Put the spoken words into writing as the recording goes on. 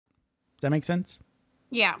Does that make sense?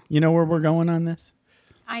 Yeah. You know where we're going on this?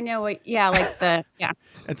 I know it. Yeah, like yeah.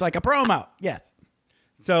 It's like a promo. Yes.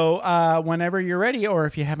 So whenever you're ready, or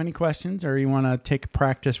if you have any questions or you want to take a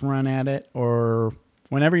practice run at it, or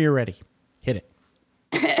whenever you're ready, hit it.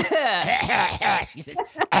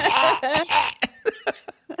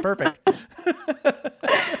 Perfect.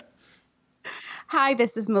 Hi,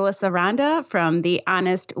 this is Melissa Rhonda from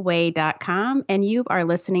thehonestway.com, and you are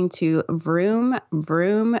listening to Vroom,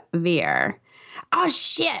 Vroom, Veer. Oh,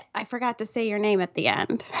 shit. I forgot to say your name at the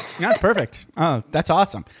end. That's perfect. Oh, that's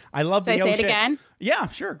awesome. I love the Should I say it again? Yeah,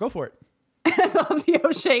 sure. Go for it. I love the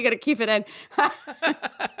O'Shea. You got to keep it in.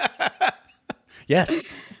 Yes.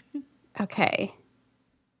 Okay.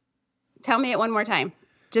 Tell me it one more time.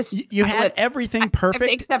 Just you had everything perfect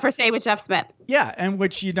except for say with Jeff Smith. Yeah, and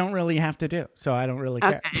which you don't really have to do, so I don't really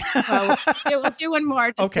care. Okay. Well, we'll do one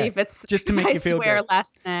more to see if it's just to make you feel good.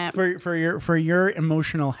 Less for your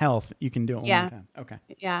emotional health. You can do it one more time. Okay.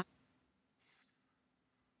 Yeah.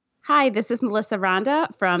 Hi, this is Melissa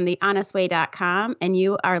Rhonda from thehonestway.com, and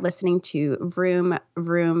you are listening to Vroom,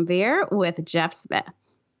 Vroom, Veer with Jeff Smith.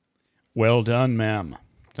 Well done, ma'am.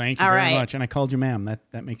 Thank you very much. And I called you ma'am.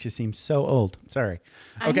 That makes you seem so old. Sorry.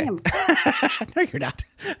 Okay. No, you're not.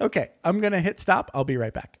 Okay. I'm going to hit stop. I'll be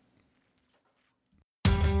right back.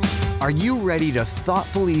 Are you ready to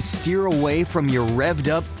thoughtfully steer away from your revved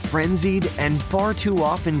up, frenzied, and far too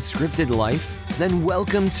often scripted life? Then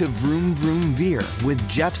welcome to Vroom Vroom Veer with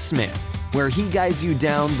Jeff Smith, where he guides you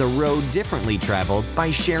down the road differently traveled by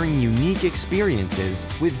sharing unique experiences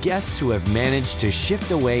with guests who have managed to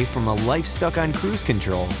shift away from a life stuck on cruise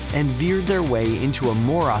control and veered their way into a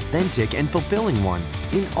more authentic and fulfilling one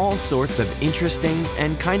in all sorts of interesting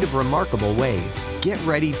and kind of remarkable ways. Get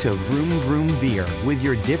ready to Vroom Vroom Veer with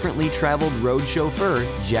your differently traveled road chauffeur,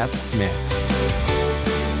 Jeff Smith.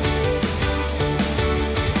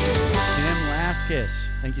 Laskis,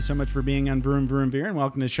 thank you so much for being on Vroom Vroom Veer, and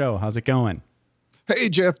welcome to the show. How's it going? Hey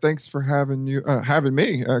Jeff, thanks for having me.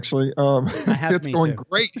 Actually, it's going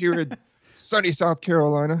great here in sunny South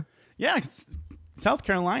Carolina. Yeah, South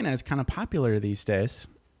Carolina is kind of popular these days.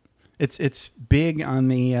 It's big on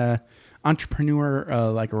the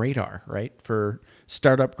entrepreneur like radar, right, for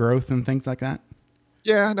startup growth and things like that.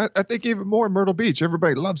 Yeah, and I think even more in Myrtle Beach.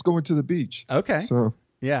 Everybody loves going to the beach. Okay. So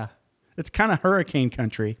yeah, it's kind of hurricane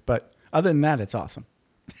country, but other than that, it's awesome.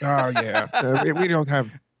 Oh, yeah. We don't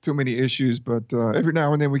have too many issues, but every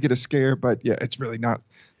now and then we get a scare. But, yeah, it's really not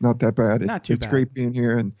that bad. It's great being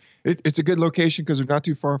here. And it's a good location because we're not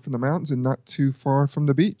too far from the mountains and not too far from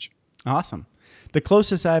the beach. Awesome. The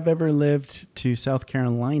closest I've ever lived to South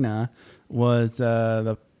Carolina was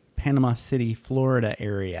the Panama City, Florida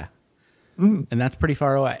area. And that's pretty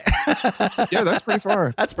far away. Yeah, that's pretty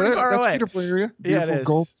far. That's pretty far away. That's a beautiful area.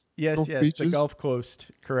 Beautiful, yeah, it is. Gulf beaches. The Gulf Coast.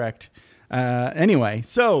 Correct. Anyway,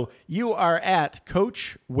 so you are at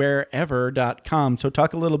coachwherever.com. So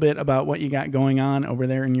talk a little bit about what you got going on over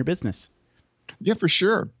there in your business. Yeah, for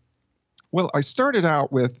sure. Well, I started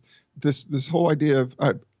out with this whole idea of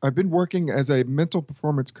I've been working as a mental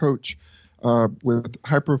performance coach with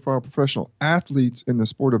high-profile professional athletes in the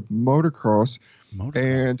sport of motocross.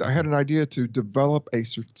 And I had an idea to develop a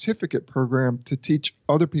certificate program to teach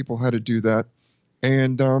other people how to do that.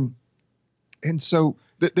 And so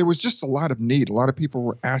there was just a lot of need. A lot of people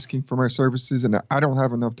were asking for my services, and I don't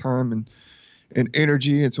have enough time and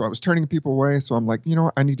energy. And so I was turning people away. So I'm like,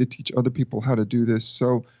 I need to teach other people how to do this.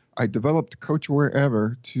 So I developed Coach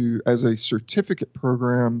Wherever as a certificate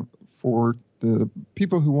program for the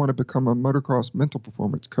people who want to become a motocross mental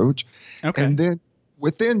performance coach. Okay. And then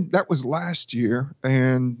that was last year.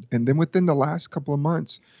 And then within the last couple of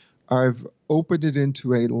months, I've opened it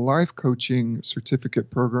into a life coaching certificate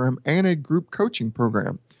program and a group coaching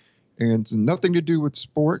program. And it's nothing to do with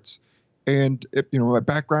sports. And, my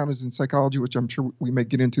background is in psychology, which I'm sure we may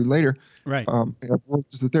get into later. Right. I've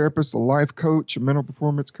worked as a therapist, a life coach, a mental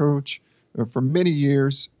performance coach for many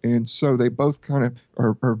years. And so they both kind of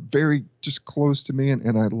are very just close to me,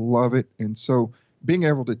 and I love it. And so being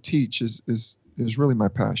able to teach is really my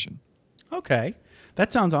passion. Okay.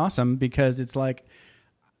 That sounds awesome, because it's like,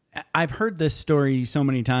 I've heard this story so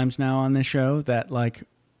many times now on this show that like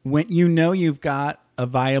when you've got a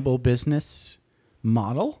viable business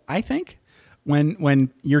model, I think,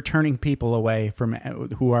 when you're turning people away from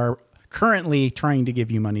who are currently trying to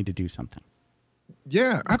give you money to do something.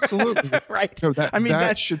 Yeah, absolutely. Right.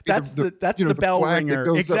 That should be that's the bell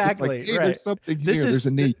ringer. Exactly. Like, hey, right. There's something here. There's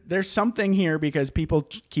a need. There's something here because people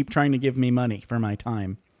keep trying to give me money for my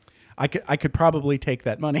time. I could probably take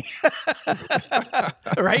that money.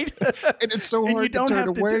 Right? And it's so hard to turn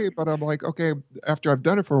away, but I'm like, okay, after I've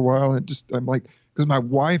done it for a while, I'm like, because my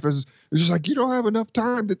wife is just like, you don't have enough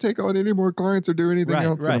time to take on any more clients or do anything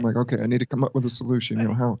else. And I'm like, okay, I need to come up with a solution.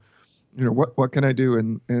 What can I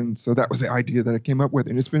do? And so that was the idea that I came up with,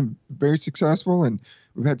 and it's been very successful. And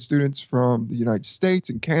we've had students from the United States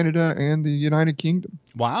and Canada and the United Kingdom.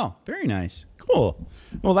 Wow. Very nice. Cool.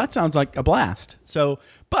 Well, that sounds like a blast. So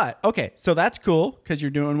that's cool because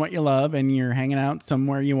you're doing what you love and you're hanging out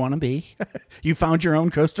somewhere you want to be. You found your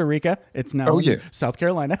own Costa Rica. It's now in South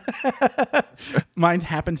Carolina. Mine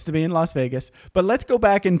happens to be in Las Vegas. But let's go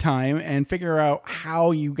back in time and figure out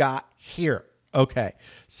how you got here. Okay.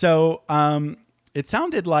 So it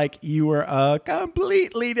sounded like you were a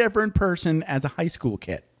completely different person as a high school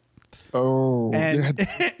kid. Oh, you had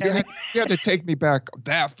to take me back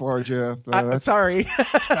that far, Jeff. Sorry.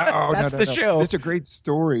 That's the show. It's a great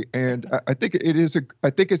story. And I think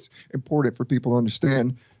it's important for people to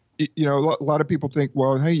understand. A lot of people think,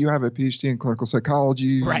 well, hey, you have a Ph.D. in clinical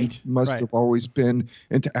psychology. Right. You must have always been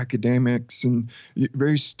into academics and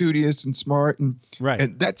very studious and smart. And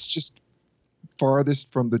that's just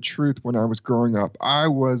farthest from the truth. When I was growing up, I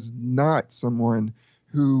was not someone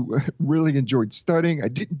who really enjoyed studying. I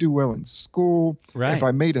didn't do well in school. Right. If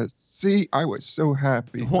I made a C, I was so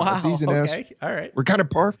happy. Wow. D's and okay. F's all right. were kind of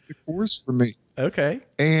par for the course for me. Okay.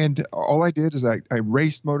 And all I did is I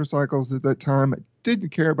raced motorcycles at that time. I didn't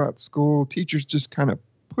care about school. Teachers just kind of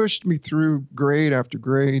pushed me through grade after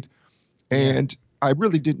grade. And I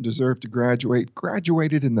really didn't deserve to graduate.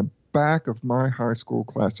 Graduated in the back of my high school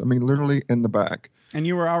class. I mean, literally in the back. And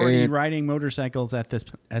you were already riding motorcycles at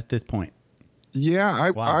this point. Yeah,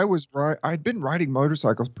 I was right. I'd been riding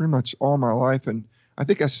motorcycles pretty much all my life, and I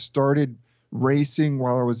think I started racing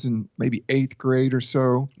while I was in maybe 8th grade or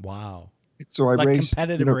so. Wow! So I raced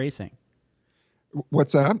competitive racing.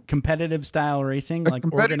 What's that? Competitive style racing, like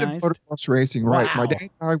competitive organized motocross racing, right? Wow. My dad and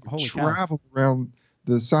I would travel around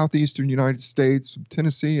the southeastern United States, from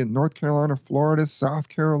Tennessee and North Carolina, Florida, South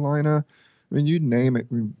Carolina. I mean, you name it.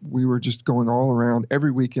 We were just going all around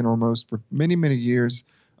every weekend almost for many, many years,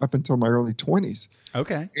 up until my early 20s.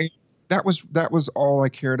 Okay. And that was all I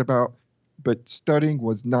cared about, but studying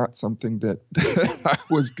was not something that I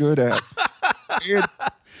was good at. And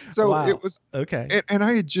so it was okay. And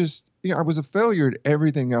I had just, I was a failure at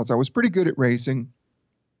everything else. I was pretty good at racing.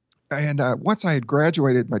 And once I had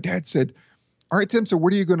graduated, my dad said, all right, Tim, so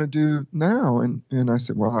what are you going to do now? And I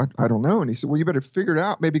said, well, I don't know. And he said, well, you better figure it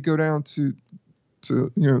out. Maybe go down to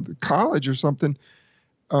the college or something,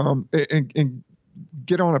 and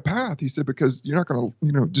get on a path. He said, because you're not going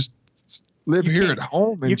to, just live here at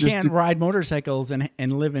home. And you can't ride motorcycles and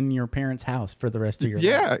live in your parents' house for the rest of your life.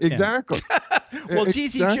 Yeah, exactly. Well,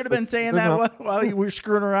 geez, you should have been saying that while you were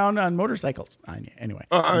screwing around on motorcycles. Anyway.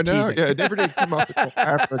 I know. Yeah, it never did come up until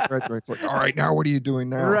after I graduated. It's like, all right, now what are you doing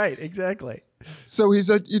now? Right, exactly. So he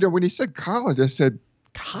said, when he said college, I said,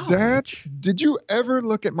 Dad, did you ever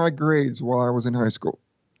look at my grades while I was in high school?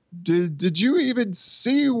 Did you even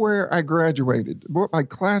see where I graduated, what my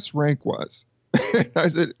class rank was? I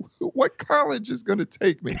said, what college is going to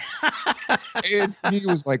take me? And he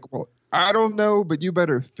was like, well, I don't know, but you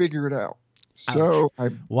better figure it out. So I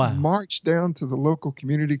marched down to the local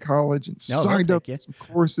community college and signed up for some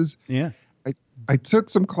courses. Yeah. I took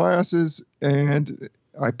some classes and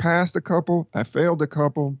I passed a couple. I failed a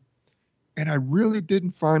couple. And I really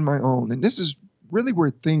didn't find my own. And this is really where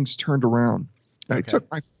things turned around. I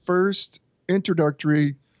took my first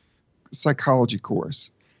introductory psychology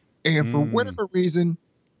course. And for whatever reason,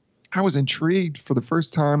 I was intrigued for the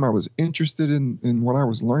first time. I was interested in what I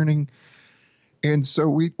was learning. And so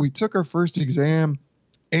we took our first exam,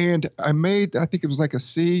 and I think it was like a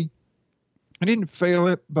C. I didn't fail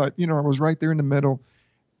it, but, I was right there in the middle.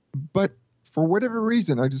 But for whatever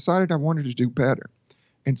reason, I decided I wanted to do better.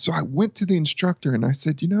 And so I went to the instructor and I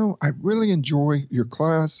said, I really enjoy your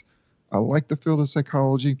class. I like the field of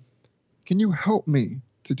psychology. Can you help me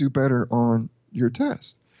to do better on your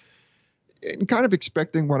test? And kind of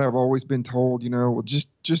expecting what I've always been told, well,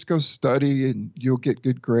 just go study and you'll get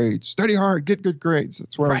good grades. Study hard, get good grades.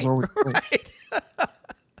 That's what I was always told. Right.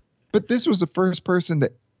 But this was the first person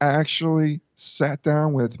that actually sat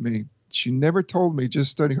down with me. She never told me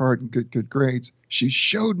just study hard and get good grades. She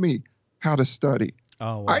showed me how to study.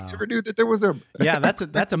 Oh, wow. I never knew that there was a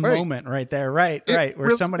that's a moment right there. Right. Where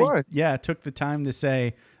really somebody took the time to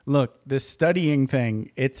say, look, this studying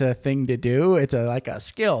thing, it's a thing to do. It's like a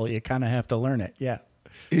skill. You kind of have to learn it. Yeah.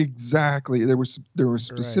 Exactly. There were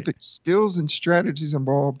specific skills and strategies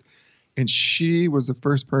involved, and she was the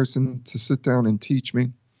first person to sit down and teach me.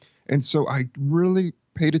 And so I really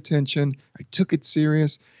paid attention. I took it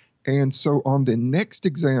serious. And so on the next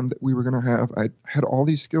exam that we were going to have, I had all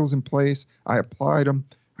these skills in place. I applied them.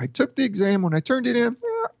 I took the exam. When I turned it in,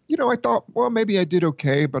 I thought, well, maybe I did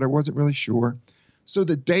okay, but I wasn't really sure. So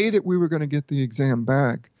the day that we were going to get the exam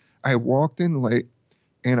back, I walked in late,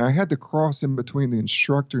 and I had to cross in between the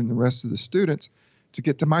instructor and the rest of the students to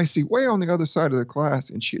get to my seat way on the other side of the class.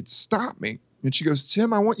 And she had stopped me. And she goes,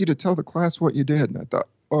 Tim, I want you to tell the class what you did. And I thought,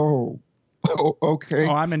 oh, okay.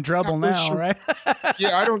 Oh, I'm in trouble now, sure. Right?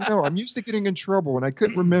 Yeah, I don't know. I'm used to getting in trouble, and I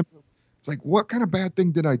couldn't remember. It's like, what kind of bad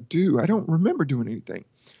thing did I do? I don't remember doing anything.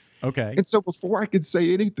 Okay. And so before I could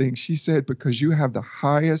say anything, she said, because you have the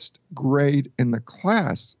highest grade in the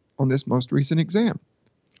class on this most recent exam.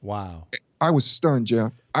 Wow. I was stunned,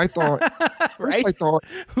 Jeff. I thought, right? I thought,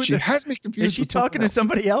 she has me confused. Is she talking to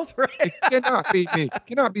somebody else? Right? It cannot be me. It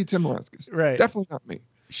cannot be Tim Laskis. Right. Definitely not me.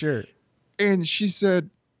 Sure. And she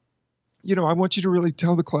said, I want you to really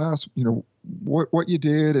tell the class, what you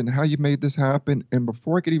did and how you made this happen. And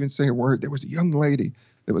before I could even say a word, there was a young lady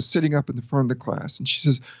that was sitting up in the front of the class. And she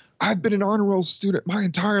says, I've been an honor roll student my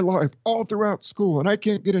entire life, all throughout school, and I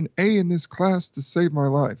can't get an A in this class to save my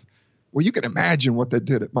life. Well, you can imagine what that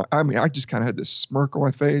did. I just kind of had this smirk on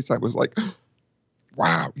my face. I was like,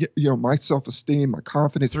 wow, my self-esteem, my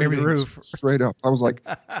confidence, everything straight up. I was like,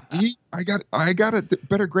 I got a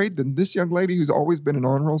better grade than this young lady who's always been an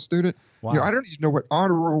honor roll student. Wow. I don't even know what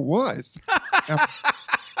honor roll was.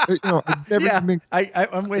 I've never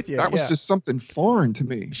I'm with you. That was just something foreign to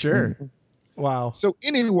me. Sure. Wow. So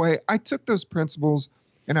anyway, I took those principles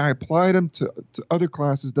and I applied them to other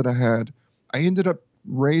classes that I had. I ended up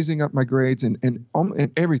raising up my grades and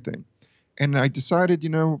everything. And I decided,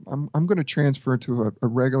 I'm going to transfer to a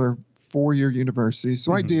regular 4-year university.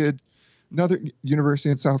 So I did another university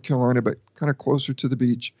in South Carolina, but kind of closer to the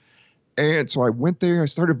beach. And so I went there. I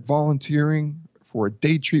started volunteering for a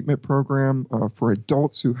day treatment program for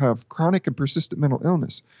adults who have chronic and persistent mental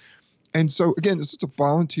illness. And so, again, this is a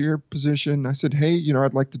volunteer position. I said, hey,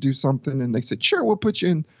 I'd like to do something. And they said, sure, we'll put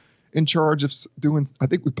you in charge of doing, I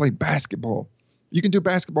think we played basketball. You can do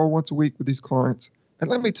basketball once a week with these clients. And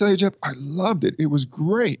let me tell you, Jeff, I loved it. It was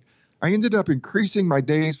great. I ended up increasing my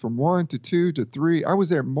days from 1 to 2 to 3. I was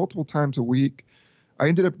there multiple times a week. I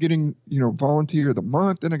ended up getting, volunteer of the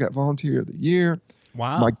month. Then I got volunteer of the year.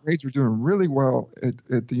 Wow. My grades were doing really well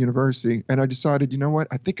at the university. And I decided, you know what?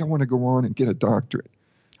 I think I want to go on and get a doctorate.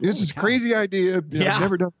 This is a crazy idea. I've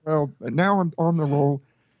never done well, but now I'm on the roll.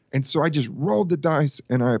 And so I just rolled the dice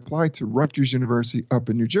and I applied to Rutgers University up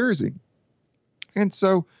in New Jersey. And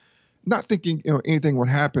so not thinking, anything would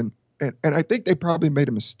happen. And I think they probably made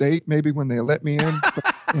a mistake maybe when they let me in.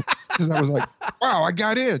 Because I was like, wow, I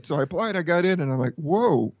got in. So I applied, I got in. And I'm like,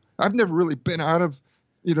 whoa, I've never really been out of,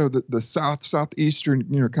 the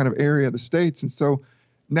southeastern, kind of area of the States. And so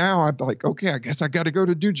now I'm like, okay, I guess I got to go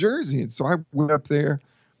to New Jersey. And so I went up there.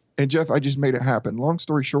 And Jeff, I just made it happen. Long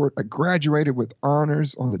story short, I graduated with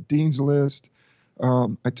honors on the dean's list.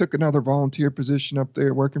 I took another volunteer position up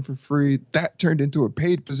there working for free. That turned into a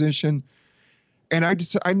paid position. And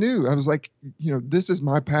I knew, I was like, this is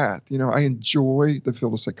my path. I enjoy the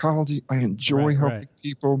field of psychology. I enjoy helping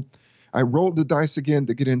people. I rolled the dice again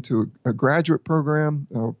to get into a graduate program,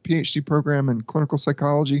 a Ph.D. program in clinical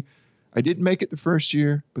psychology. I didn't make it the first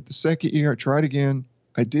year, but the second year I tried again.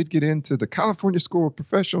 I did get into the California School of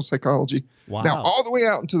Professional Psychology. Wow. Now, all the way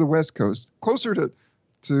out into the West Coast, closer to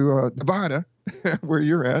Nevada, where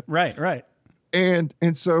you're at. Right. And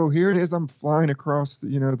so here it is. I'm flying across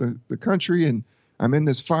the country, and I'm in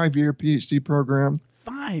this 5-year PhD program.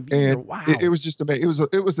 5 years. Wow. It was just amazing.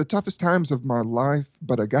 It was the toughest times of my life,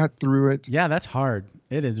 but I got through it. Yeah, that's hard.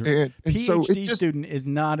 It is. And PhD student is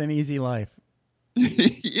not an easy life.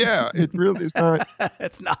 Yeah, it really is not.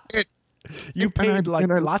 It's not. You paid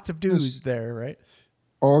lots of dues there, right?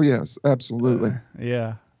 Oh, yes, absolutely.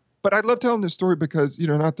 Yeah. But I love telling this story because,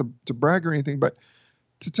 not to brag or anything, but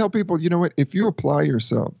to tell people, what, if you apply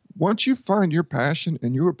yourself, once you find your passion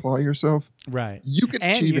and you apply yourself, right, you can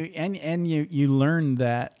achieve it. And you learn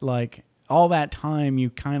that, all that time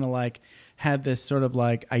you kind of had this sort of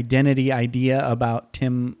identity idea about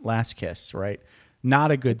Tim Laskis, right?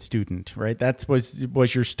 Not a good student, right? That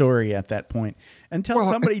was your story at that point until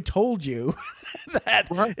somebody told you that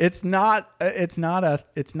it's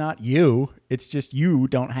not you. It's just you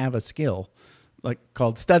don't have a skill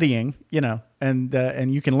called studying,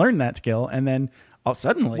 and you can learn that skill. And then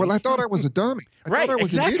suddenly, I thought I was a dummy. I thought I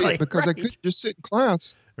was an idiot because I couldn't just sit in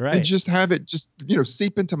class and just have it just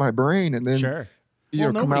seep into my brain and then sure.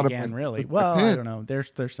 Come out of can really. Well, I don't know.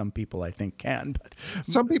 There's some people I think can, but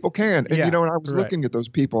some people can. And and I was looking at those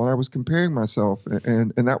people and I was comparing myself,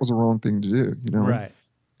 and that was the wrong thing to do. Right.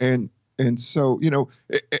 And so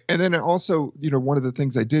and then also one of the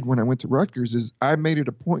things I did when I went to Rutgers is I made it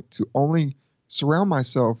a point to only surround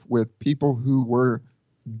myself with people who were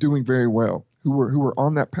doing very well, who were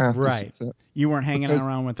on that path to success. You weren't hanging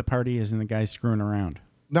around with the parties and the guys screwing around.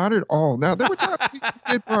 Not at all. Now there were times we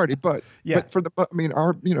did party, but for the main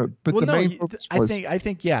focus was. I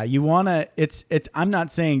think you want to. It's. I'm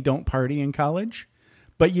not saying don't party in college,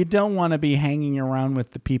 but you don't want to be hanging around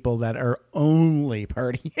with the people that are only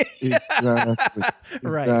partying.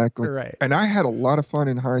 Exactly. Right. And I had a lot of fun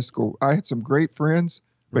in high school. I had some great friends,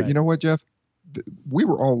 but you know what, Jeff? We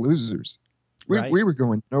were all losers. We were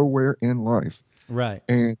going nowhere in life. Right.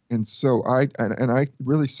 And so I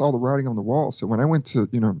really saw the writing on the wall. So when I went to,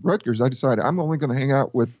 Rutgers, I decided I'm only going to hang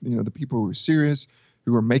out with, the people who were serious,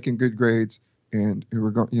 who were making good grades, and who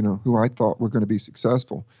were going, who I thought were going to be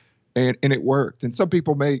successful. And it worked. And some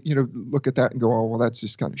people may, look at that and go, oh, well, that's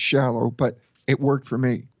just kind of shallow, but it worked for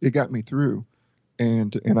me. It got me through.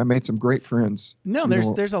 And I made some great friends. No,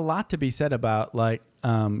 there's a lot to be said about like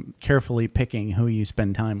carefully picking who you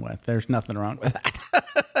spend time with. There's nothing wrong with that.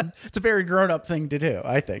 It's a very grown-up thing to do,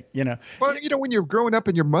 I think. Well, when you're growing up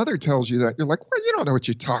and your mother tells you that, you're like, well, you don't know what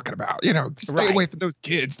you're talking about. Stay away from those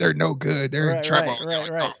kids. They're no good. They're in trouble.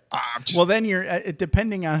 Right. Well, then you're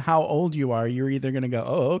depending on how old you are, you're either going to go,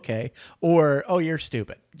 oh, okay, or oh, you're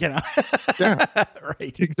stupid. Yeah.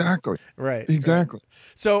 Right. Exactly. Right. Exactly.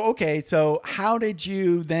 Right. So, okay. So how did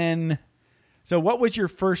you then, so what was your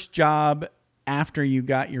first job after you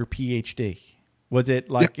got your Ph.D.? Was it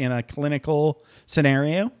like in a clinical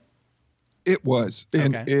scenario? It was.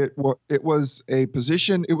 And it was a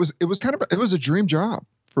position. It was a dream job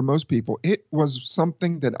for most people. It was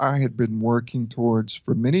something that I had been working towards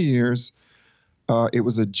for many years. It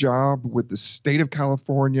was a job with the state of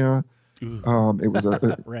California. It was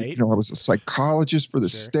right. I was a psychologist for the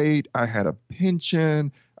state. I had a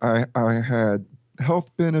pension. I had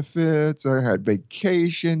health benefits. I had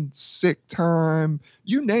vacation, sick time,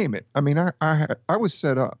 you name it. I mean, I was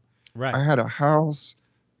set up. Right. I had a house,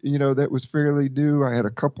 that was fairly new. I had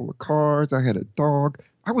a couple of cars. I had a dog.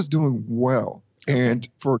 I was doing well. Okay. And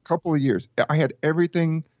for a couple of years, I had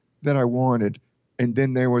everything that I wanted. And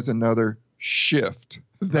then there was another shift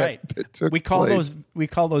that took place. We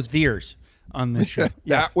call those Veers on this show.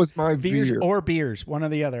 Yes. That was my Veers Veer. or beers, one or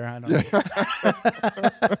the other. I don't know.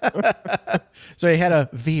 So you had a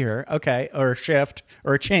Veer, okay, or a shift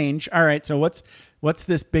or a change. All right. So what's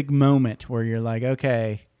this big moment where you're like,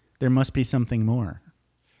 okay, there must be something more?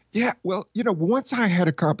 Yeah. Well, once I had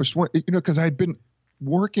accomplished one, because I'd been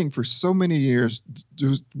working for so many years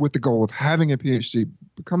with the goal of having a PhD,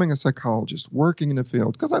 becoming a psychologist, working in the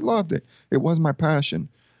field, because I loved it. It was my passion.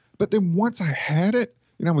 But then once I had it,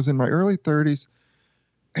 I was in my early 30s,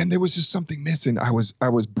 and there was just something missing. I was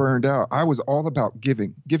burned out. I was all about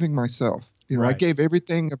giving myself. I gave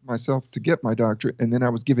everything of myself to get my doctorate, and then I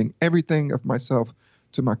was giving everything of myself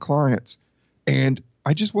to my clients, and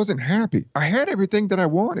I just wasn't happy. I had everything that I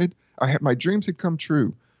wanted. My dreams had come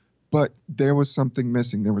true, but there was something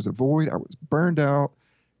missing. There was a void. I was burned out,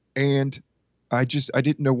 and I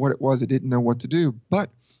didn't know what it was. I didn't know what to do.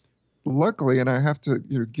 But luckily, and I have to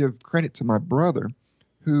give credit to my brother,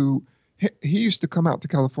 who he used to come out to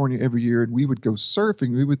California every year, and we would go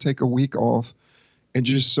surfing. We would take a week off and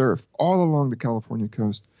just surf all along the California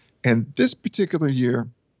coast. And this particular year,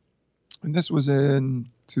 and this was in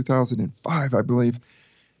 2005, I believe,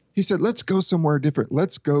 he said, let's go somewhere different.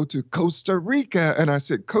 Let's go to Costa Rica. And I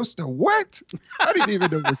said, Costa what? I didn't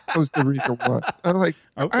even know where Costa Rica was. I'm like,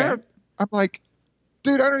 okay. I'm like,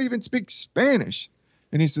 dude, I don't even speak Spanish.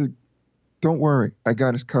 And he said, don't worry, I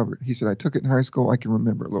got us covered. He said, I took it in high school. I can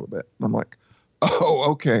remember a little bit. And I'm like, oh,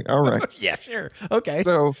 okay. All right. Yeah, sure. Okay.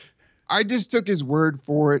 So I just took his word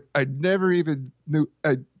for it. I never even knew.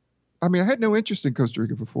 I had no interest in Costa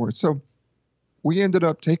Rica before. So we ended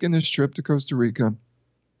up taking this trip to Costa Rica.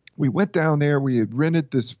 We went down there. We had rented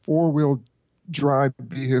this 4-wheel drive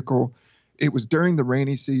vehicle. It was during the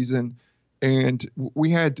rainy season. And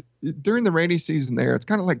during the rainy season there, it's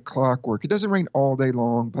kind of like clockwork. It doesn't rain all day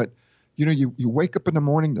long, but you wake up in the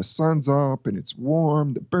morning, the sun's up and it's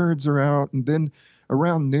warm, the birds are out, and then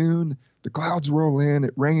around noon, the clouds roll in.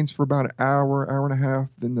 It rains for about an hour and a half.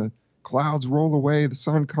 Then the clouds roll away, the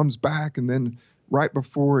sun comes back, and then right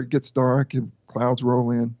before it gets dark, clouds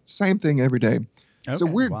roll in. Same thing every day. Okay, so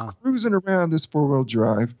we're cruising around this 4-wheel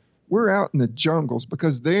drive. We're out in the jungles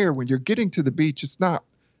because there, when you're getting to the beach, it's not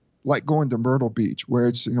like going to Myrtle Beach, where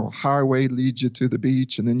it's, highway leads you to the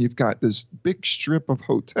beach, and then you've got this big strip of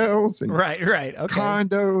hotels and right, okay.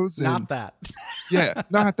 condos. Not that. Yeah,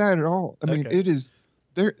 not that at all. I mean, it is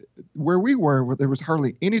there where we were, there was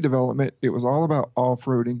hardly any development. It was all about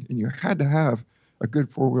off-roading, and you had to have a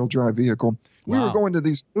good 4-wheel drive vehicle. We were going to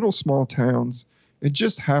these little small towns and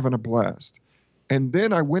just having a blast. And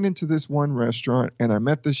then I went into this one restaurant and I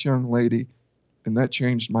met this young lady, and that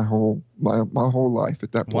changed my whole life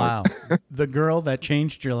at that point. Wow. The girl that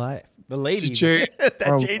changed your life. The lady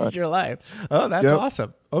that changed your life. Oh, that's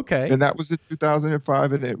awesome. Okay. And that was in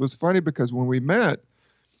 2005. And it was funny because when we met,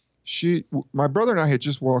 my brother and I had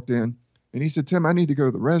just walked in, and he said, Tim, I need to go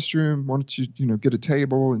to the restroom. Why don't you, get a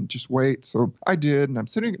table and just wait? So I did. And I'm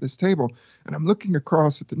sitting at this table and I'm looking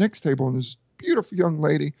across at the next table, and this beautiful young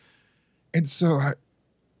lady. And so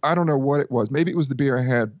I don't know what it was. Maybe it was the beer I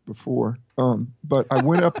had before. But I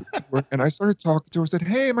went up to her and I started talking to her. I said,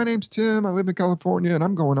 hey, my name's Tim. I live in California. And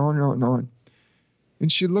I'm going on and on and on. And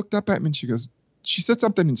she looked up at me and she said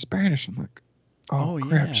something in Spanish. I'm like, oh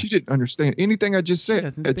crap. Yeah. She didn't understand anything I just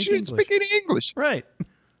said. She didn't speak any English. Right.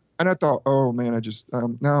 And I thought, oh man,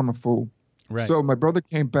 now I'm a fool. Right. So my brother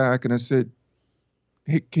came back and I said,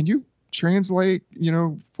 hey, can you translate,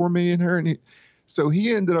 for me and her? And so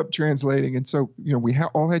he ended up translating. And so, we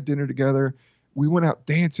all had dinner together. We went out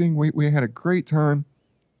dancing. We had a great time.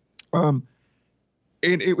 And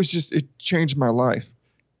it was it changed my life.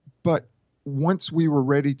 But once we were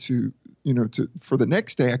ready to, for the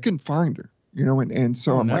next day, I couldn't find her, and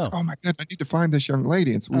so I'm like, oh my God, I need to find this young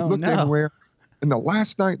lady. And so we looked everywhere. And the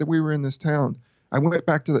last night that we were in this town, I went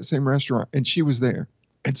back to that same restaurant and she was there.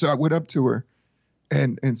 And so I went up to her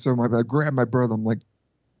and so I grabbed my brother. I'm like,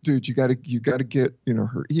 dude, you gotta get,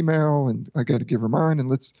 her email, and I gotta give her mine, and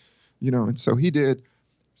let's, and so he did.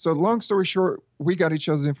 So long story short, we got each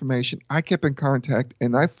other's information. I kept in contact,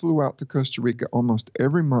 and I flew out to Costa Rica almost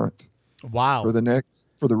every month. Wow. For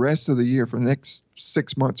the rest of the year, for the next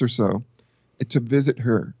 6 months or so, to visit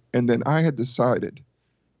her. And then I had decided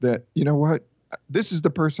that, you know what, this is the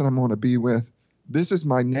person I'm going to be with. This is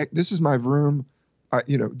my This is my Vroom.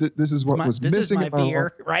 This is what was missing in my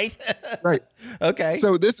Veer, life. Right? Right. Okay.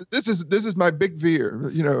 So this is my big Veer,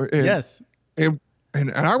 And, yes. And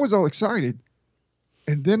I was all excited,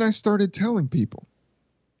 and then I started telling people,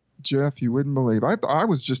 Jeff, you wouldn't believe. I thought I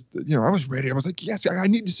was just, I was ready. I was like, yes, I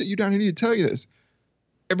need to sit you down. I need to tell you this.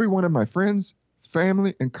 Every one of my friends,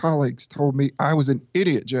 family, and colleagues told me I was an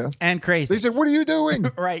idiot, Jeff. And crazy. They said, what are you doing?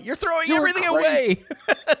 Right. You're throwing everything away.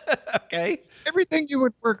 Okay. Everything you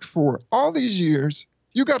had worked for all these years,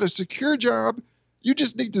 you got a secure job. You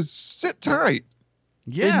just need to sit tight.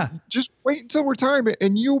 Yeah. Just wait until retirement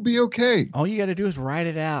and you'll be okay. All you got to do is write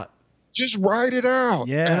it out. Just write it out.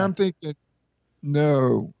 Yeah. And I'm thinking,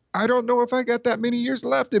 no, I don't know if I got that many years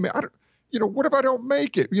left in me. What if I don't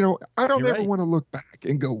make it? I don't ever want to look back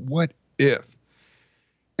and go, what if?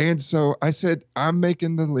 And so I said, I'm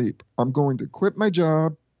making the leap. I'm going to quit my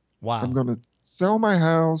job. Wow. I'm going to sell my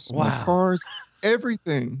house, my cars,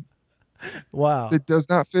 everything. Wow. It does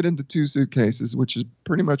not fit into 2 suitcases, which is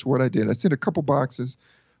pretty much what I did. I sent a couple boxes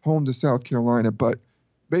home to South Carolina, but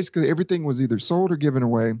basically everything was either sold or given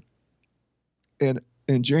away. And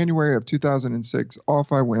in January of 2006,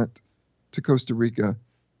 off I went to Costa Rica,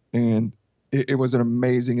 and it was an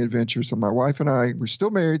amazing adventure. So my wife and I, we're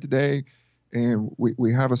still married today, and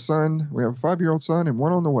we have a son. We have a 5-year-old son and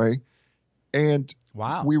one on the way. And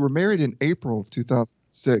wow, we were married in April of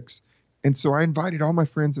 2006. And so I invited all my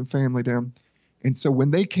friends and family down. And so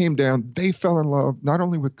when they came down, they fell in love, not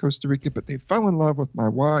only with Costa Rica, but they fell in love with my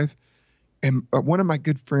wife. And one of my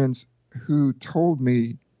good friends who told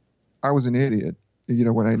me I was an idiot,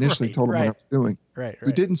 when I initially told him what I was doing,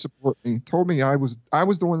 who didn't support me, told me I was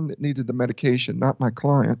the one that needed the medication, not my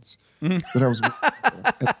clients that I was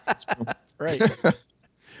with. Right.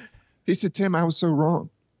 He said, Tim, I was so wrong.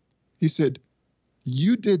 He said,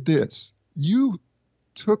 you did this. You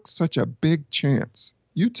took such a big chance.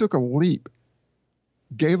 You took a leap,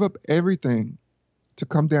 gave up everything to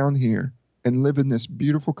come down here and live in this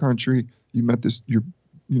beautiful country. You met this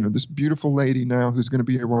beautiful lady now who's going to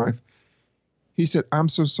be your wife. He said, I'm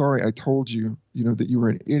so sorry I told you, that you were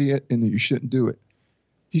an idiot and that you shouldn't do it.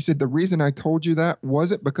 He said, the reason I told you that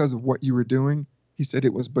wasn't because of what you were doing. He said,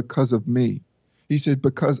 it was because of me. He said,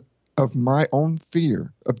 because of my own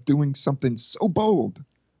fear of doing something so bold.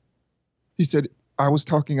 He said, I was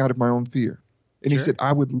talking out of my own fear. And he said,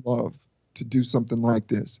 I would love to do something like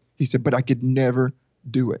this. He said, but I could never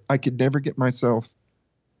do it. I could never get myself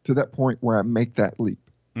to that point where I make that leap.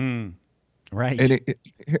 Right. And it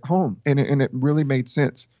hit home, and it really made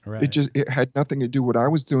sense. Right. It had nothing to do with what I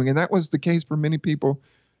was doing. And that was the case for many people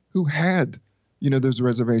who had, those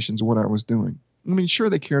reservations of what I was doing. I mean, sure,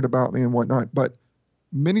 they cared about me and whatnot, but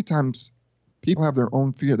many times people have their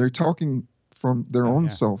own fear. They're talking from their own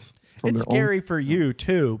self. It's scary for you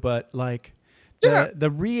too, but like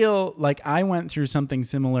the real, like I went through something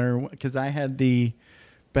similar because I had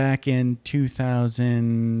back in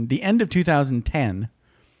the end of 2010,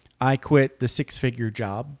 I quit the 6-figure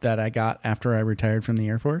job that I got after I retired from the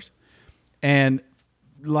Air Force. And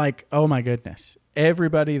like, oh my goodness,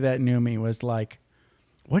 everybody that knew me was like,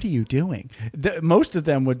 what are you doing? Most of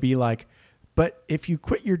them would be like, but if you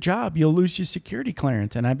quit your job, you'll lose your security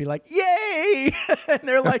clearance. And I'd be like, yay. And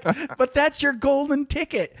they're like, but that's your golden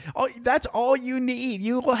ticket. Oh, that's all you need.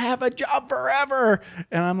 You will have a job forever.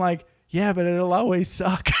 And I'm like, yeah, but it'll always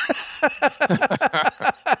suck.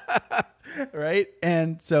 Right.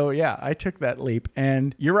 And so, yeah, I took that leap.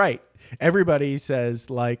 And you're right. Everybody says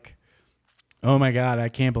like, oh my God, I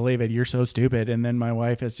can't believe it. You're so stupid. And then my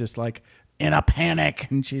wife is just like in a panic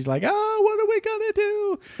and she's like, oh, what are we going to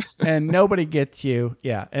do? And nobody gets you.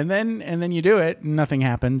 Yeah. And then you do it and nothing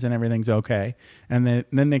happens and everything's okay. And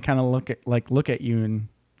then they kind of look at you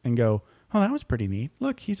and go, oh, that was pretty neat.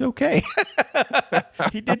 Look, he's okay.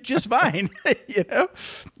 He did just fine. You know?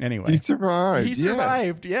 Anyway. He survived. He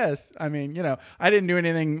survived. Yes. I mean, you know, I didn't do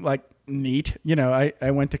anything like neat. You know,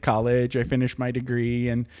 I went to college, I finished my degree,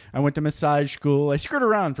 and I went to massage school. I screwed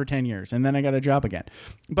around for 10 years and then I got a job again.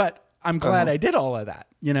 But I'm glad I did all of that,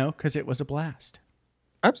 you know, because it was a blast.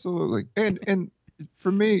 Absolutely. And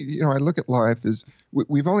for me, you know, I look at life as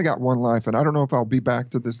we've only got one life, and I don't know if I'll be back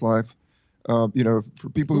to this life. You know, for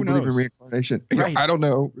people who believe in reincarnation, right. I don't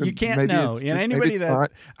know. You can't know. And anybody that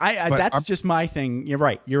that's just my thing. You're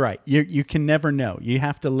right. You can never know. You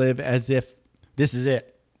have to live as if this is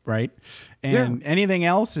it, right? And anything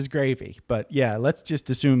else is gravy. But yeah, let's just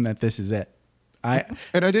assume that this is it. And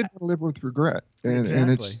I didn't live with regret.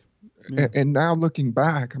 And now looking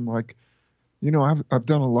back, I'm like, you know, I've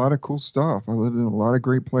done a lot of cool stuff. I lived in a lot of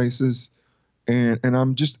great places, and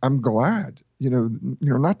I'm glad. You know,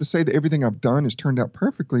 not to say that everything I've done has turned out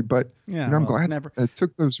perfectly, but I'm glad I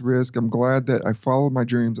took those risks. I'm glad that I followed my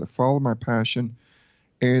dreams. I followed my passion.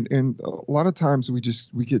 And a lot of times we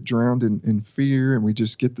get drowned in fear, and we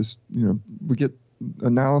just get this, you know, we get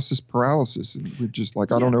analysis paralysis, and we're just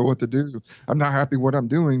like, I don't know what to do. I'm not happy what I'm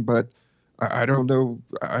doing, but I don't know.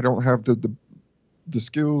 I don't have the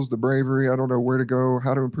skills, the bravery. I don't know where to go,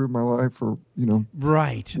 how to improve my life, or, you know.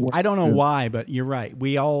 Right. I don't know why, but you're right.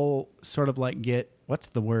 We all sort of like get, what's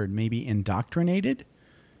the word? Maybe indoctrinated.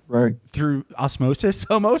 Right. Through osmosis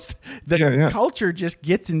almost. The culture just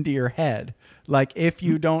gets into your head. Like if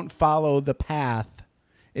you don't follow the path,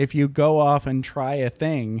 if you go off and try a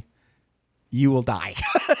thing, you will die.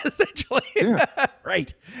 Essentially. Yeah.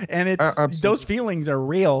 Right. And it's those feelings are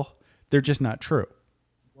real. They're just not true.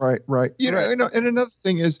 Right. You know, and another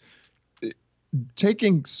thing is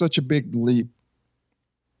taking such a big leap,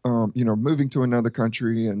 you know, moving to another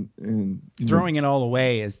country and throwing it all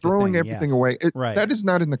away is throwing everything away. That is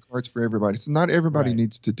not in the cards for everybody. So not everybody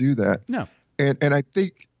needs to do that. No. And I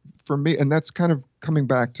think for me, and that's kind of coming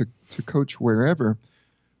back to Coach Wherever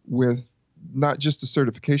with not just the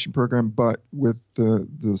certification program, but with the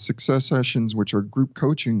success sessions, which are group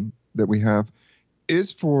coaching that we have, is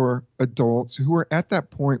for adults who are at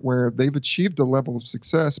that point where they've achieved a level of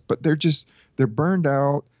success, but they're burned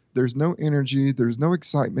out. There's no energy. There's no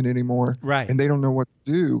excitement anymore. Right. And they don't know what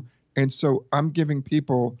to do. And so I'm giving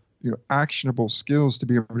people, you know, actionable skills to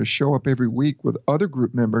be able to show up every week with other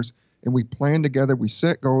group members, and we plan together. We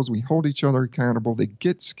set goals. We hold each other accountable. They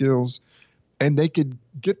get skills, and they could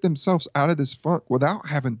get themselves out of this funk without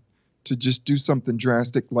having to just do something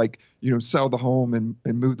drastic like, you know, sell the home and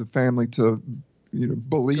move the family to, you know,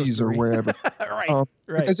 Belize or wherever. Right.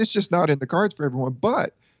 Because it's just not in the cards for everyone.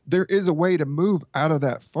 But there is a way to move out of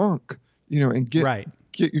that funk, you know, and get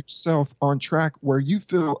yourself on track where you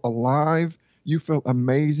feel alive, you feel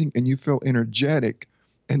amazing, and you feel energetic.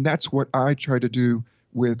 And that's what I try to do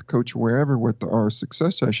with Coach Wherever, with our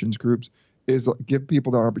success sessions groups, is give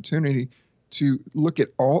people the opportunity to look at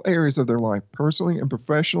all areas of their life, personally and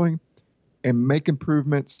professionally, and make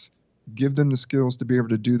improvements. Give them the skills to be able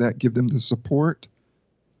to do that. Give them the support,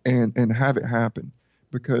 and have it happen,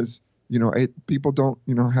 because, you know, people don't,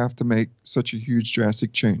 you know, have to make such a huge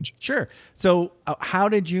drastic change. Sure. So how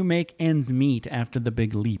did you make ends meet after the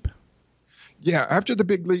big leap? Yeah. After the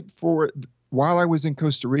big leap while I was in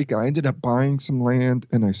Costa Rica, I ended up buying some land,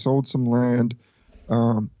 and I sold some land.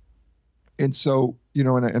 And so, you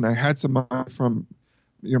know, and I had some money from,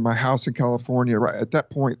 you know, my house in California. Right at that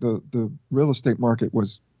point, the real estate market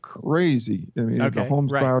was crazy. I mean, the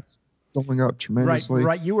homes values going up tremendously.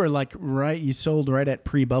 Right. You were like, you sold right at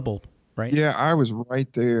pre-bubble, right? Yeah, I was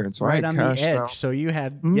right there. And so I had on cashed the edge. out. So you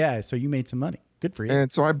had, so you made some money. Good for you.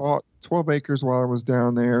 And so I bought 12 acres while I was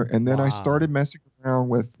down there. And then I started messing around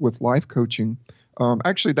with life coaching.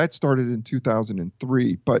 Actually, that started in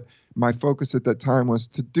 2003, but my focus at that time was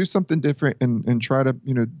to do something different and try to,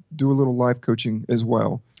 do a little life coaching as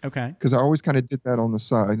well. Okay. Because I always kind of did that on the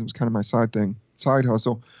side. It was kind of my side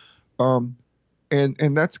hustle.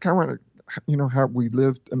 And that's kind of, how we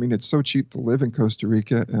lived. I mean, it's so cheap to live in Costa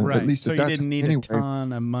Rica, right. at least so at that time. So you didn't need anyway. a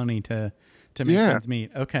ton of money to make ends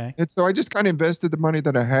meet. Okay. And so I just kind of invested the money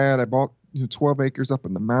that I had. I bought 12 acres up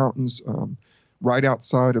in the mountains, right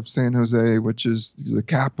outside of San Jose, which is the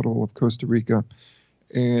capital of Costa Rica.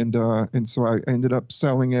 And so I ended up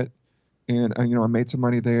selling it, and I made some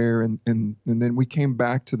money there, and then we came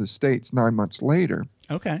back to the States 9 months later.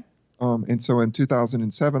 Okay. And so in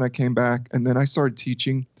 2007 I came back, and then I started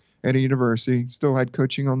teaching at a university. Still had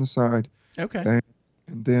coaching on the side. Okay.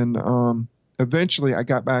 And then eventually I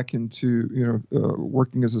got back into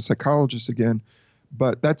working as a psychologist again.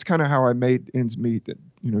 But that's kind of how I made ends meet,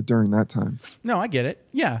 during that time. No, I get it.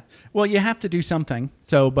 Yeah. Well, you have to do something.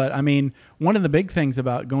 So, but I mean, one of the big things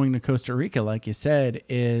about going to Costa Rica, like you said,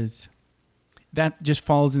 is that just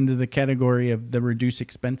falls into the category of the reduce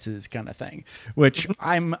expenses kind of thing, which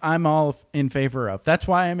I'm all in favor of. That's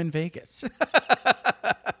why I'm in Vegas.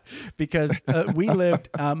 Because we lived,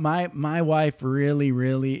 my wife really,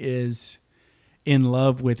 really is in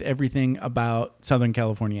love with everything about Southern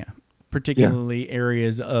California, particularly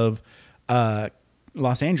areas of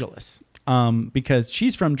Los Angeles, because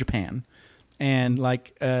she's from Japan, and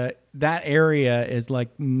like that area is like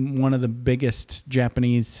one of the biggest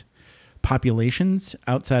Japanese populations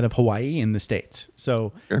outside of Hawaii in the States.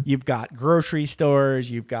 So you've got grocery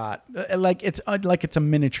stores, you've got it's a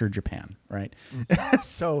miniature Japan, right?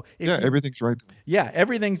 So everything's right there. Yeah,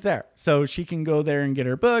 everything's there. So she can go there and get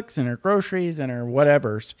her books and her groceries and her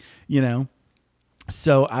whatevers,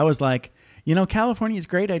 So I was like, California is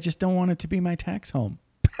great. I just don't want it to be my tax home.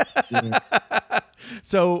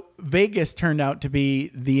 So Vegas turned out to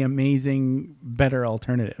be the amazing, better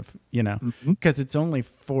alternative, because it's only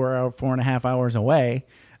 4.5 hours away,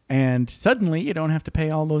 and suddenly you don't have to pay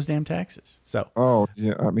all those damn taxes. So. Oh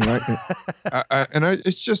yeah, I mean,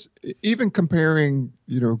 it's just even comparing,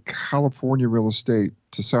 California real estate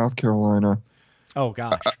to South Carolina. Oh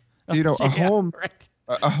gosh. A home. Right.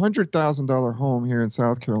 $100,000 home here in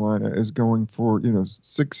South Carolina is going for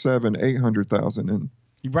 $600,000,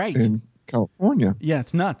 $800,000 in California. Yeah,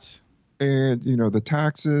 it's nuts. And the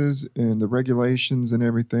taxes and the regulations and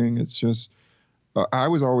everything. It's just I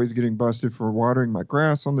was always getting busted for watering my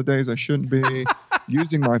grass on the days I shouldn't be,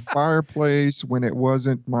 using my fireplace when it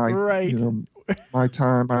wasn't my my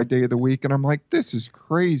time, my day of the week, and I'm like, this is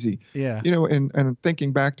crazy. Yeah. And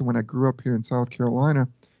thinking back to when I grew up here in South Carolina.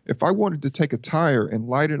 If I wanted to take a tire and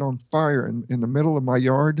light it on fire in the middle of my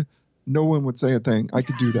yard, no one would say a thing. I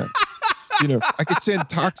could do that. I could send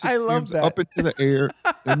toxic fumes up into the air,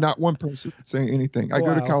 and not one person would say anything. I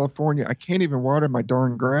go to California, I can't even water my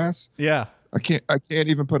darn grass. Yeah. I can't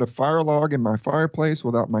even put a fire log in my fireplace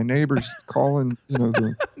without my neighbors calling,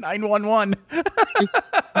 the 911.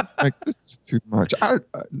 It's like, this is too much. I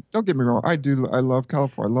don't get me wrong. I love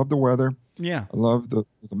California. I love the weather. Yeah. I love the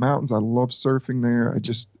mountains. I love surfing there.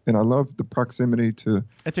 And I love the proximity to.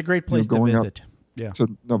 It's a great place to visit. Yeah. To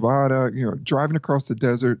Nevada, driving across the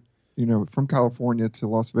desert, from California to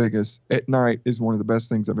Las Vegas at night is one of the best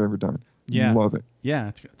things I've ever done. Yeah. Love it.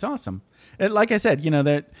 Yeah. It's awesome. Like I said,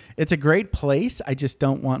 that it's a great place. I just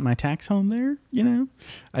don't want my tax home there.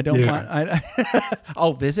 I don't want,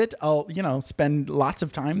 I'll visit, I'll, spend lots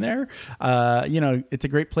of time there. It's a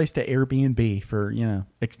great place to Airbnb for,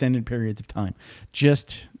 extended periods of time,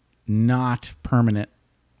 just not permanent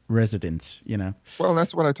residence, Well,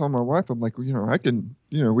 that's what I told my wife. I'm like, I can,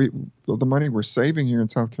 the money we're saving here in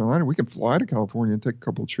South Carolina, we can fly to California and take a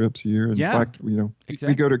couple of trips a year. In fact, exactly.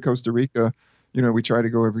 We go to Costa Rica, we try to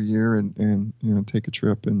go every year and take a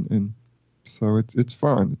trip. And so it's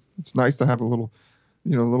fun. It's nice to have a little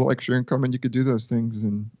extra income, and you could do those things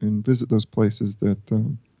and visit those places that,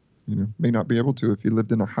 may not be able to if you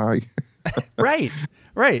lived in a high. Right.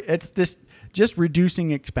 It's this just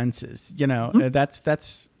reducing expenses,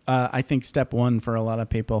 that's I think step one for a lot of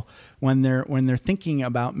people when they're thinking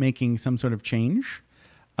about making some sort of change.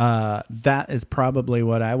 That is probably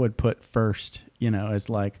what I would put first, is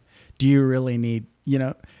like, do you really need,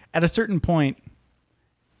 at a certain point,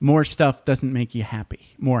 more stuff doesn't make you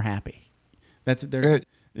more happy. It's like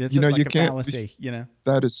you can't, fallacy,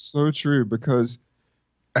 That is so true, because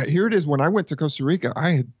here it is. When I went to Costa Rica,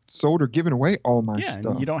 I had sold or given away all my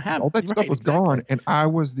stuff. You don't have all that stuff was gone, and I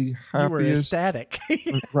was the happiest. You were ecstatic.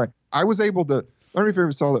 Right. I was able to. I don't know if you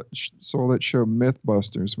ever saw that show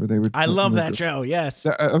Mythbusters, where they would. I love that show. Yes,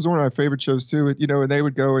 that was one of my favorite shows too. And they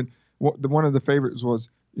would go and one of the favorites was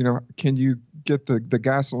can you get the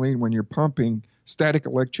gasoline when you're pumping static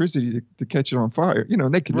electricity to catch it on fire?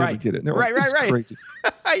 And they can never get it. And they're like, this is crazy.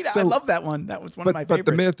 I love that one. That was one of my favorites.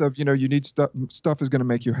 But the myth of, you need stuff is going to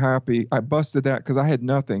make you happy. I busted that because I had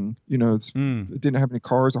nothing. It didn't have any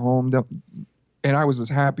cars at home. And I was as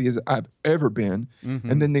happy as I've ever been. Mm-hmm.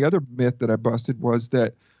 And then the other myth that I busted was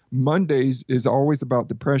that Mondays is always about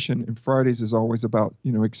depression and Fridays is always about,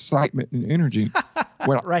 excitement and energy.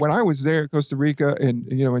 When I was there in Costa Rica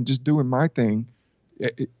and just doing my thing,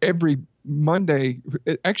 every Monday,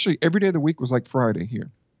 actually every day of the week was like Friday here.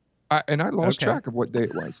 I lost track of what day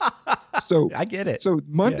it was. So I get it. So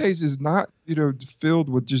Mondays is not, filled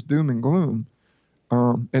with just doom and gloom.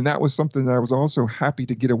 And that was something that I was also happy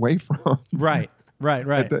to get away from. Right.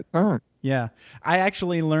 At that time. Yeah. I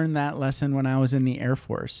actually learned that lesson when I was in the Air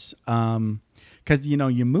Force. 'Cause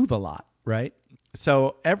you move a lot, right?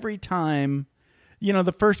 So every time,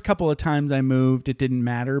 the first couple of times I moved, it didn't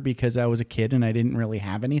matter because I was a kid and I didn't really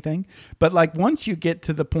have anything. But like once you get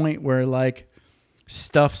to the point where like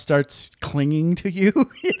stuff starts clinging to you,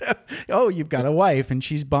 oh, you've got a wife and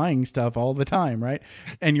she's buying stuff all the time, right?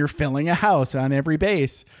 And you're filling a house on every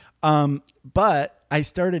base. But I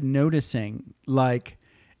started noticing like,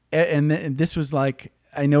 and this was like,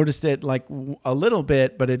 I noticed it like a little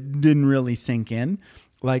bit, but it didn't really sink in.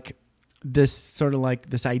 Like this sort of like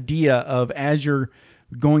this idea of as you're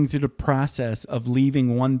going through the process of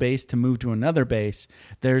leaving one base to move to another base,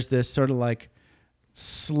 there's this sort of like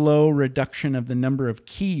slow reduction of the number of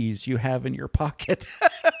keys you have in your pocket.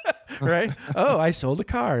 Right? Oh, I sold a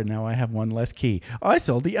car. Now I have one less key. Oh, I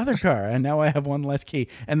sold the other car and now I have one less key.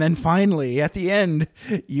 And then finally at the end,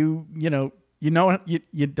 you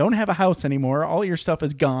don't have a house anymore. All your stuff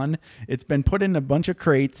is gone. It's been put in a bunch of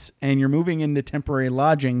crates and you're moving into temporary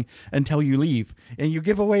lodging until you leave. And you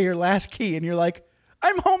give away your last key and you're like,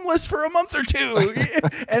 I'm homeless for a month or two.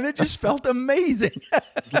 And it just felt amazing.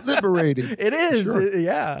 It's liberating. It is. Sure.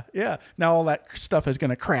 Yeah. Now all that stuff is going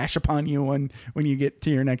to crash upon you when you get to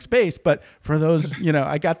your next base. But for those,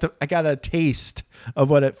 I got a taste of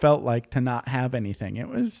what it felt like to not have anything.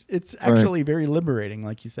 It's actually very liberating,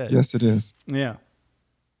 like you said. Yes, it is. Yeah.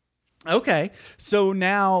 Okay. So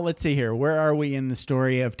now let's see here. Where are we in the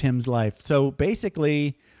story of Tim's life? So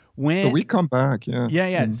basically, so we come back, yeah.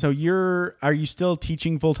 Yeah. So are you still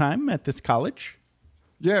teaching full time at this college?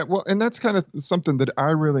 Yeah, well, and that's kind of something that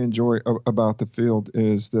I really enjoy about the field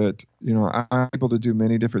is that, I'm able to do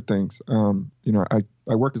many different things.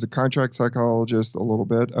 I work as a contract psychologist a little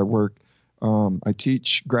bit. I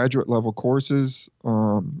teach graduate level courses,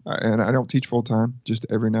 and I don't teach full time, just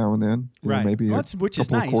every now and then, right? Maybe which is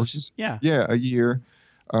couple nice. Of courses. Yeah, a year.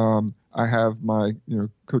 I have my,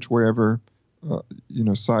 Coach Wherever,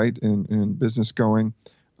 site and business going.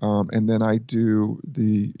 And then I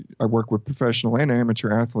work with professional and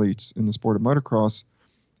amateur athletes in the sport of motocross.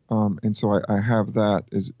 And so I have that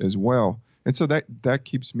as well. And so that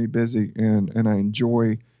keeps me busy and I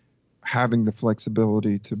enjoy having the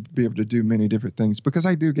flexibility to be able to do many different things because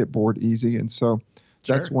I do get bored easy. And so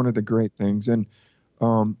that's one of the great things. And,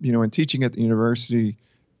 and teaching at the university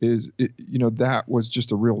that was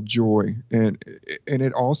just a real joy. And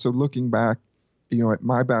it also looking back, at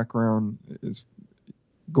my background is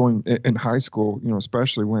going in high school,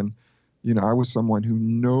 especially when, I was someone who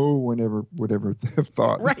no one ever would ever have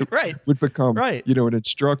thought would become, an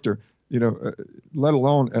instructor, let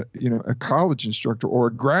alone, a college instructor or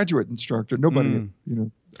a graduate instructor. Nobody,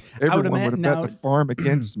 everyone would have bet the farm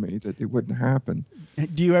against me that it wouldn't happen.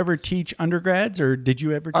 Do you ever teach undergrads or did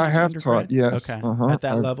you ever teach I have undergrad? taught, yes. Okay. At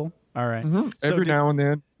that level? All right. Mm-hmm. So every now and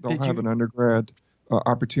then they'll have an undergrad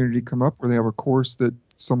opportunity come up where they have a course that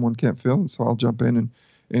someone can't fill. And so I'll jump in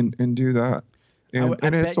and do that. And I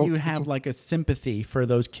bet you have like a sympathy for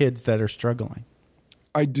those kids that are struggling.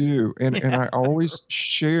 I do. And I always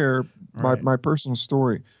share my personal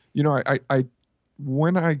story. I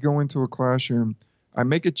when I go into a classroom, I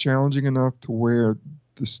make it challenging enough to where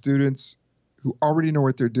the students who already know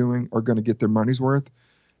what they're doing are going to get their money's worth.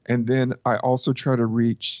 And then I also try to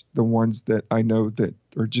reach the ones that I know that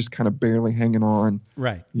are just kind of barely hanging on.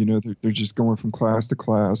 Right. They're just going from class to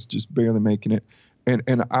class, just barely making it. And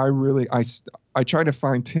I try to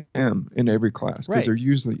find Tim in every class because there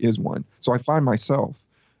usually is one. So I find myself,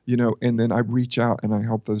 and then I reach out and I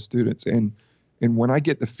help those students. And when I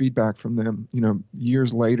get the feedback from them,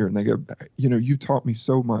 years later, and they go, you taught me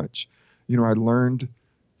so much. I learned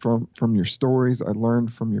from your stories, I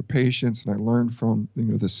learned from your patience, and I learned from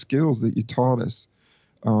the skills that you taught us.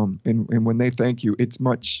 And when they thank you, it's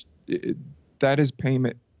that is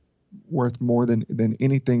payment worth more than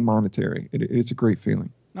anything monetary. It's a great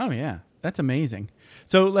feeling. Oh yeah, That's amazing.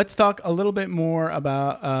 So let's talk a little bit more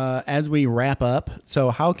about as we wrap up.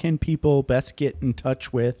 So how can people best get in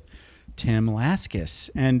touch with Tim Laskis?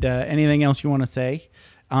 And anything else you want to say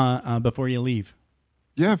before you leave?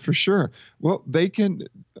 Yeah, for sure. Well, they can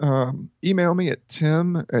email me at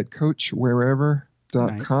tim@coachwherever.com.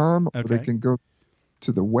 Nice. Okay. Or they can go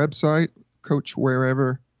to the website,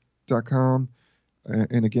 coachwherever.com.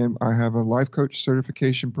 And again, I have a life coach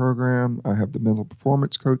certification program. I have the mental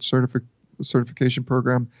performance coach certification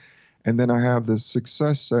program. And then I have the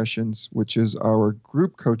success sessions, which is our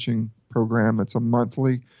group coaching program. It's a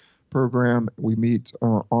monthly program. We meet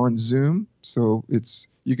on Zoom. So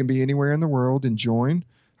you can be anywhere in the world and join.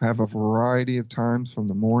 I have a variety of times from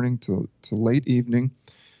the morning to late evening.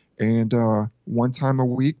 And one time a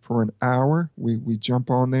week for an hour, we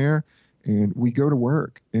jump on there and we go to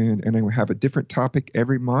work. And then we have a different topic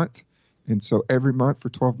every month. And so every month for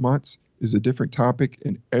 12 months is a different topic.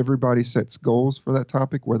 And everybody sets goals for that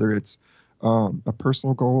topic, whether it's a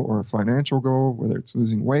personal goal or a financial goal, whether it's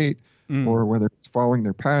losing weight or whether it's following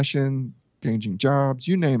their passion, changing jobs,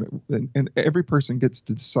 you name it. And every person gets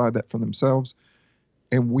to decide that for themselves.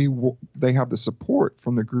 And they have the support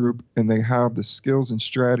from the group, and they have the skills and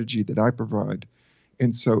strategy that I provide.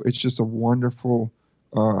 And so it's just a wonderful,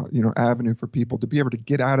 avenue for people to be able to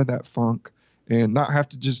get out of that funk and not have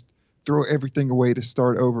to just throw everything away to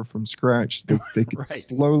start over from scratch. They can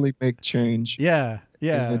slowly make change. Yeah.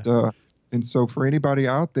 And so for anybody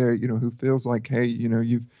out there, who feels like, hey,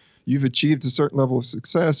 you've achieved a certain level of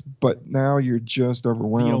success, but now you're just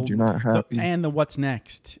overwhelmed. You're not happy. And the what's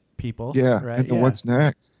next, people. Yeah. Right? And the what's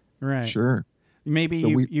next. Right. Sure. Maybe So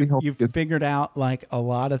you've figured out like a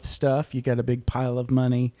lot of stuff. You got a big pile of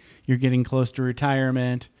money. You're getting close to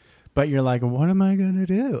retirement, but you're like, what am I going to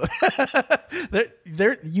do?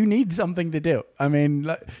 You need something to do. I mean,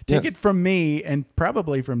 take it from me and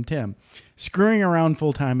probably from Tim. Screwing around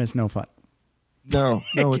full time is no fun. No,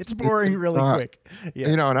 It gets boring really quick. Yeah.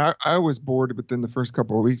 And I was bored within the first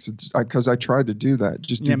couple of weeks because I tried to do that,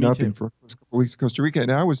 just do nothing for the first couple of weeks in Costa Rica.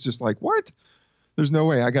 And I was just like, what? There's no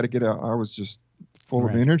way. I got to get out. I was just full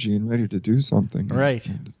of energy and ready to do something. Right.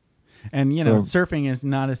 And surfing is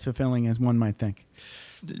not as fulfilling as one might think.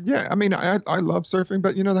 Yeah. I mean, I love surfing,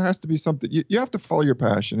 but there has to be something. You have to follow your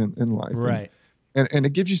passion in life. Right. And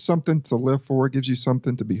it gives you something to live for. It gives you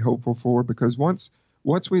something to be hopeful for, because once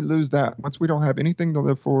we lose that, once we don't have anything to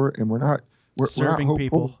live for, and we're not hopeful,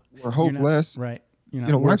 people, we're hopeless. Right.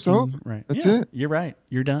 Life's over. Right. That's it. You're right.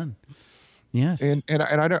 You're done. Yes. And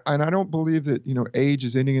I don't believe that age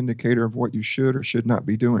is any indicator of what you should or should not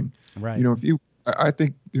be doing. Right. I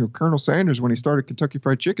think Colonel Sanders, when he started Kentucky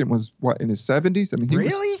Fried Chicken, was in his 70s. I mean, he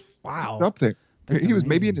was up there. That's he was amazing.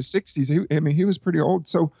 maybe in his 60s. He was pretty old.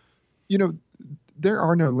 So, there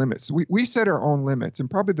are no limits. We set our own limits, and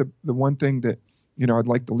probably the one thing that I'd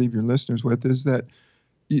like to leave your listeners with is that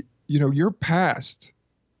your past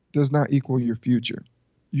does not equal your future.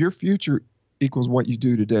 Your future equals what you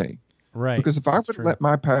do today. Right. Because if I would let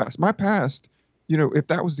my past, if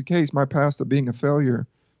that was the case, my past of being a failure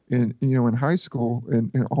in high school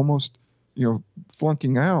and almost,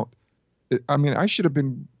 flunking out, I should have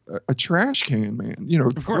been a trash can man,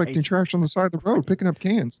 collecting trash on the side of the road, picking up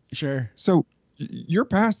cans. Sure. So your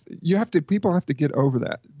past, people have to get over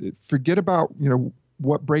that. Forget about,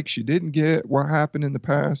 what breaks you didn't get, what happened in the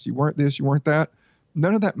past. You weren't this, you weren't that.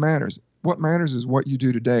 None of that matters. What matters is what you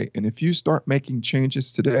do today. And if you start making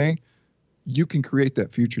changes today, you can create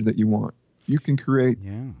that future that you want. You can create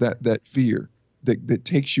that Veer that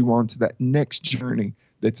takes you on to that next journey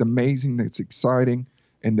that's amazing, that's exciting,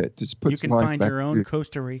 and that just puts life back. You can find your own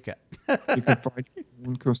Costa Rica. You can find your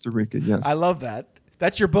own Costa Rica, yes. I love that.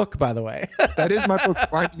 That's your book, by the way. That is my book,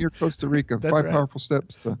 Finding Your Costa Rica, That's 5 right. Powerful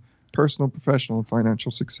Steps to Personal, Professional, and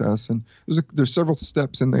Financial Success. And there's several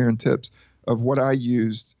steps in there and tips of what I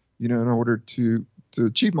used, in order to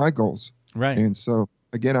achieve my goals. Right. And so,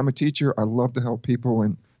 again, I'm a teacher. I love to help people,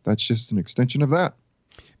 and that's just an extension of that.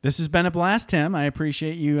 This has been a blast, Tim. I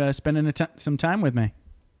appreciate you spending some time with me.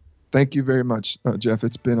 Thank you very much, Jeff.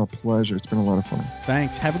 It's been a pleasure. It's been a lot of fun.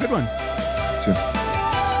 Thanks. Have a good one. Too.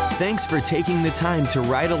 Thanks for taking the time to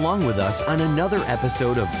ride along with us on another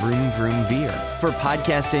episode of Vroom Vroom Veer. For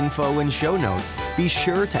podcast info and show notes, be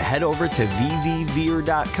sure to head over to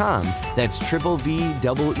vvveer.com. That's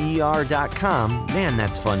VVER.com. Man,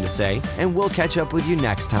 that's fun to say. And we'll catch up with you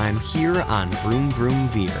next time here on Vroom Vroom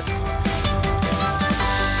Veer.